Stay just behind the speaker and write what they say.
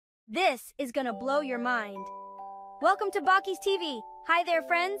This is gonna blow your mind. Welcome to Bokky's TV. Hi there,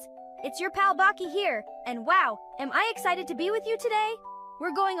 friends. It's your pal Bokky here, and wow, am I excited to be with you today?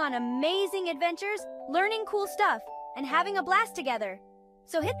 We're going on amazing adventures, learning cool stuff, and having a blast together.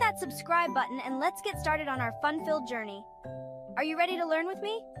 So hit that subscribe button and let's get started on our fun-filled journey. Are you ready to learn with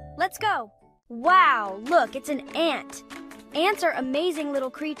me? Let's go! Wow, look, it's an ant. Ants are amazing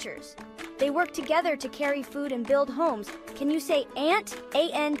little creatures. They work together to carry food and build homes. Can you say ant?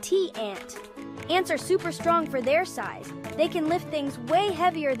 A-N-T, ant. Ants are super strong for their size. They can lift things way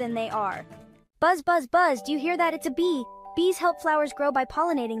heavier than they are. Buzz, buzz, buzz, do you hear that? It's a bee. Bees help flowers grow by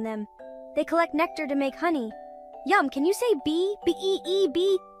pollinating them. They collect nectar to make honey. Yum, can you say bee? B-E-E,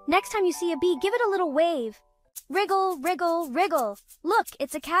 bee? Next time you see a bee, give it a little wave. Wriggle, wriggle, wriggle. Look,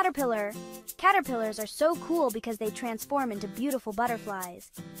 it's a caterpillar. Caterpillars are so cool because they transform into beautiful butterflies.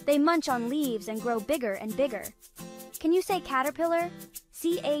 They munch on leaves and grow bigger and bigger. Can you say caterpillar?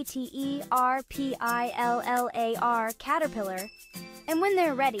 C-A-T-E-R-P-I-L-L-A-R, caterpillar. And when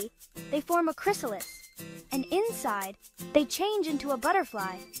they're ready, they form a chrysalis. And inside, they change into a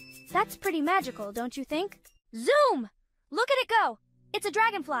butterfly. That's pretty magical, don't you think? Zoom! Look at it go! It's a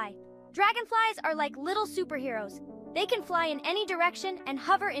dragonfly. Dragonflies are like little superheroes. They can fly in any direction and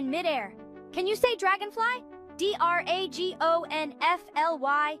hover in midair. Can you say dragonfly? D-R-A-G-O-N-F-L-Y.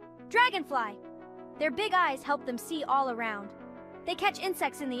 Dragonfly. Their big eyes help them see all around. They catch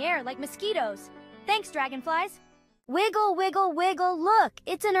insects in the air like mosquitoes. Thanks, dragonflies. Wiggle, wiggle, wiggle. Look,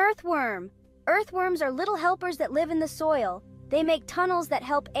 it's an earthworm. Earthworms are little helpers that live in the soil. They make tunnels that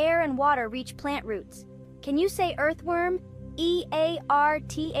help air and water reach plant roots. Can you say earthworm? E-A-R-T-H-W-O-R-M,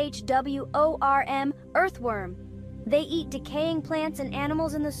 earthworm. They eat decaying plants and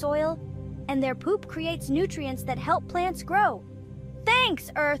animals in the soil, and their poop creates nutrients that help plants grow.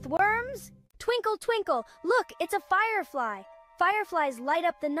 Thanks, earthworms! Twinkle, twinkle, look, it's a firefly. Fireflies light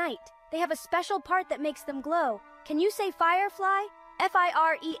up the night. They have a special part that makes them glow. Can you say firefly?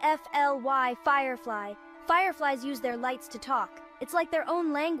 F-I-R-E-F-L-Y, firefly. Fireflies use their lights to talk. It's like their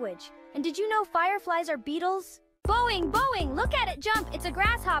own language. And did you know fireflies are beetles? Boeing, Boeing, look at it jump. It's a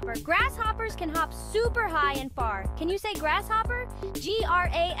grasshopper. Grasshoppers can hop super high and far. Can you say grasshopper?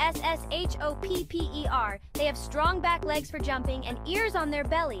 G-R-A-S-S-H-O-P-P-E-R. They have strong back legs for jumping and ears on their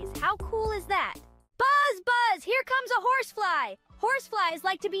bellies. How cool is that? Buzz, buzz, here comes a horsefly. Horseflies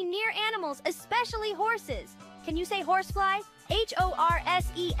like to be near animals, especially horses. Can you say horsefly?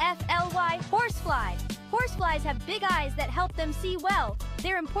 H-O-R-S-E-F-L-Y, horsefly. Horseflies have big eyes that help them see well.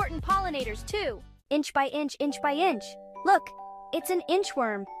 They're important pollinators too. Inch by inch, inch by inch. Look, it's an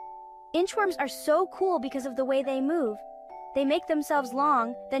inchworm. Inchworms are so cool because of the way they move. They make themselves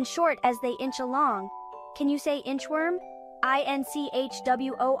long, then short as they inch along. Can you say inchworm?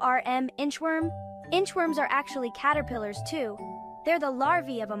 I-N-C-H-W-O-R-M, inchworm? Inchworms are actually caterpillars too. They're the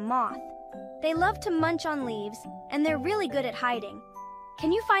larvae of a moth. They love to munch on leaves, and they're really good at hiding.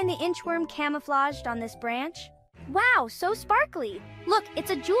 Can you find the inchworm camouflaged on this branch? Wow, so sparkly! Look,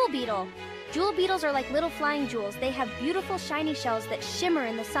 it's a jewel beetle. Jewel beetles are like little flying jewels. They have beautiful shiny shells that shimmer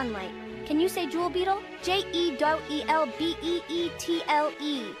in the sunlight. Can you say jewel beetle?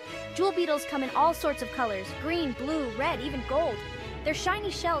 J-E-W-E-L-B-E-E-T-L-E. Jewel beetles come in all sorts of colors, green, blue, red, even gold. Their shiny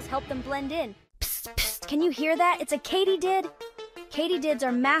shells help them blend in. Psst, psst, can you hear that? It's a katydid. Katydids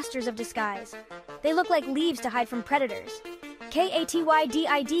are masters of disguise. They look like leaves to hide from predators.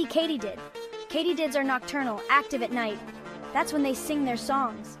 K-A-T-Y-D-I-D, katydid. Katydids are nocturnal, active at night. That's when they sing their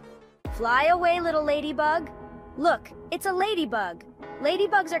songs. Fly away, little ladybug. Look, it's a ladybug.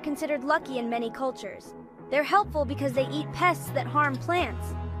 Ladybugs are considered lucky in many cultures. They're helpful because they eat pests that harm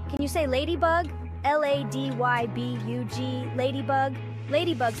plants. Can you say ladybug? L-A-D-Y-B-U-G, ladybug.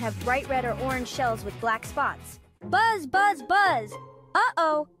 Ladybugs have bright red or orange shells with black spots. Buzz, buzz, buzz.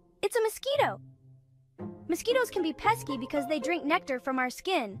 Uh-oh, it's a mosquito. Mosquitoes can be pesky because they drink nectar from our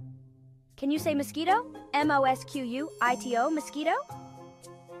skin. Can you say mosquito? M-O-S-Q-U-I-T-O, mosquito?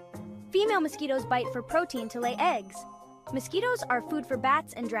 Female mosquitoes bite for protein to lay eggs. Mosquitoes are food for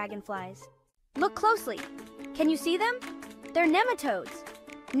bats and dragonflies. Look closely. Can you see them? They're nematodes.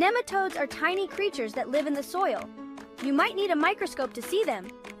 Nematodes are tiny creatures that live in the soil. You might need a microscope to see them.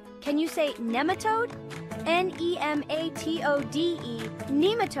 Can you say nematode? N-E-M-A-T-O-D-E,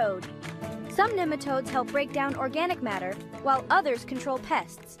 nematode. Some nematodes help break down organic matter, while others control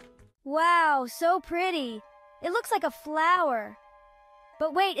pests. Wow, so pretty. It looks like a flower.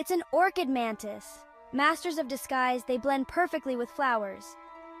 But wait, it's an orchid mantis. Masters of disguise, they blend perfectly with flowers.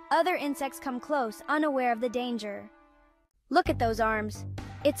 Other insects come close, unaware of the danger. Look at those arms.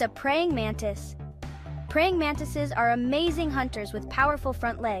 It's a praying mantis. Praying mantises are amazing hunters with powerful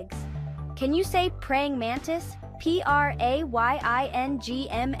front legs. Can you say praying mantis?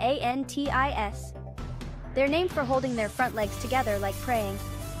 Praymangmantis. They're named for holding their front legs together like praying.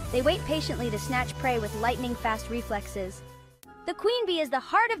 They wait patiently to snatch prey with lightning-fast reflexes. The queen bee is the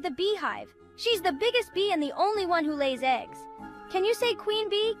heart of the beehive. She's the biggest bee and the only one who lays eggs. Can you say queen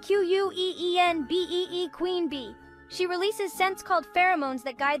bee? Queenbee, queen bee. She releases scents called pheromones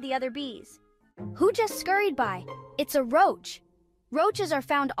that guide the other bees. Who just scurried by? It's a roach. Roaches are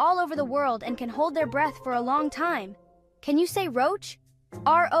found all over the world and can hold their breath for a long time. Can you say roach?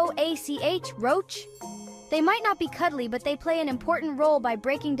 R-O-A-C-H, roach? They might not be cuddly, but they play an important role by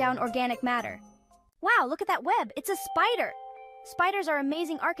breaking down organic matter. Wow, look at that web. It's a spider. Spiders are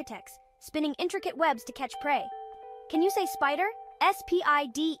amazing architects, spinning intricate webs to catch prey. Can you say spider?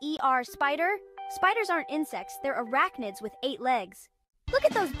 S-P-I-D-E-R, spider? Spiders aren't insects, they're arachnids with 8 legs. Look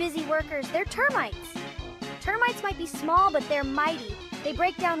at those busy workers, they're termites. Termites might be small, but they're mighty. They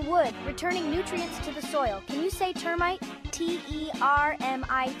break down wood, returning nutrients to the soil. Can you say termite?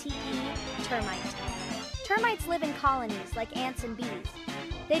 T-E-R-M-I-T-E, termite. Termites live in colonies, like ants and bees.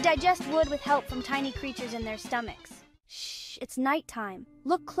 They digest wood with help from tiny creatures in their stomachs. Shh, it's nighttime.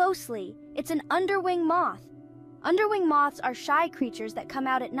 Look closely. It's an underwing moth. Underwing moths are shy creatures that come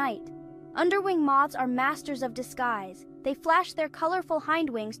out at night. Underwing moths are masters of disguise. They flash their colorful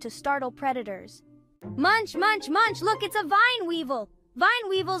hind wings to startle predators. Munch, munch, munch! Look, it's a vine weevil! Vine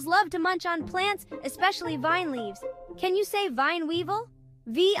weevils love to munch on plants, especially vine leaves. Can you say vine weevil?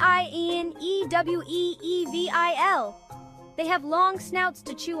 V-I-N-E-W-E-E-V-I-L. They have long snouts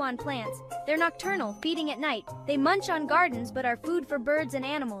to chew on plants. They're nocturnal, feeding at night. They munch on gardens but are food for birds and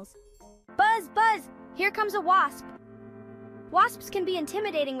animals. Buzz, buzz! Here comes a wasp. Wasps can be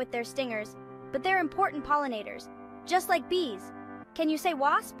intimidating with their stingers, but they're important pollinators, just like bees. Can you say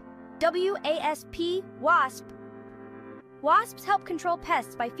wasp? W-A-S-P, wasp. Wasps help control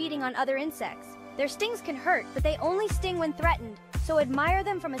pests by feeding on other insects. Their stings can hurt, but they only sting when threatened, so admire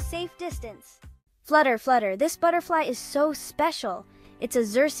them from a safe distance. Flutter, flutter, this butterfly is so special. It's a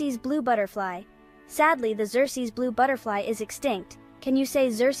Xerces blue butterfly. Sadly, the Xerces blue butterfly is extinct. Can you say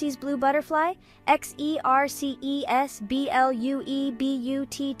Xerces blue butterfly?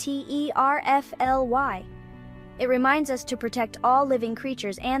 X-E-R-C-E-S-B-L-U-E-B-U-T-T-E-R-F-L-Y. It reminds us to protect all living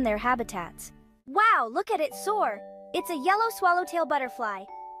creatures and their habitats. Wow, look at it soar! It's a yellow swallowtail butterfly.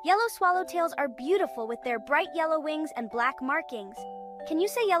 Yellow swallowtails are beautiful with their bright yellow wings and black markings. Can you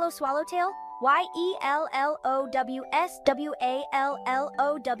say yellow swallowtail?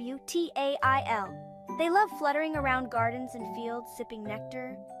 Y-E-L-L-O-W-S-W-A-L-L-O-W-T-A-I-L. They love fluttering around gardens and fields, sipping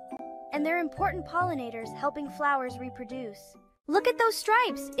nectar. And they're important pollinators, helping flowers reproduce. Look at those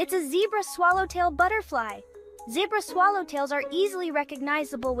stripes! It's a zebra swallowtail butterfly. Zebra swallowtails are easily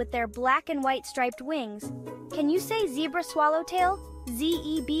recognizable with their black and white striped wings. Can you say zebra swallowtail?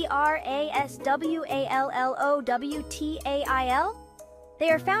 Z-E-B-R-A-S-W-A-L-L-O-W-T-A-I-L? They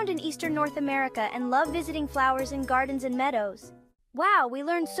are found in eastern North America and love visiting flowers in gardens and meadows. Wow, we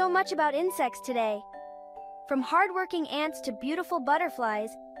learned so much about insects today. From hardworking ants to beautiful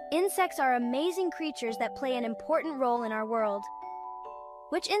butterflies, insects are amazing creatures that play an important role in our world.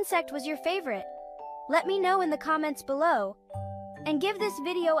 Which insect was your favorite? Let me know in the comments below. And give this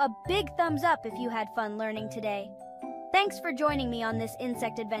video a big thumbs up if you had fun learning today. Thanks for joining me on this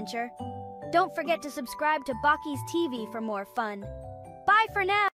insect adventure. Don't forget to subscribe to Bokky's TV for more fun. Bye for now!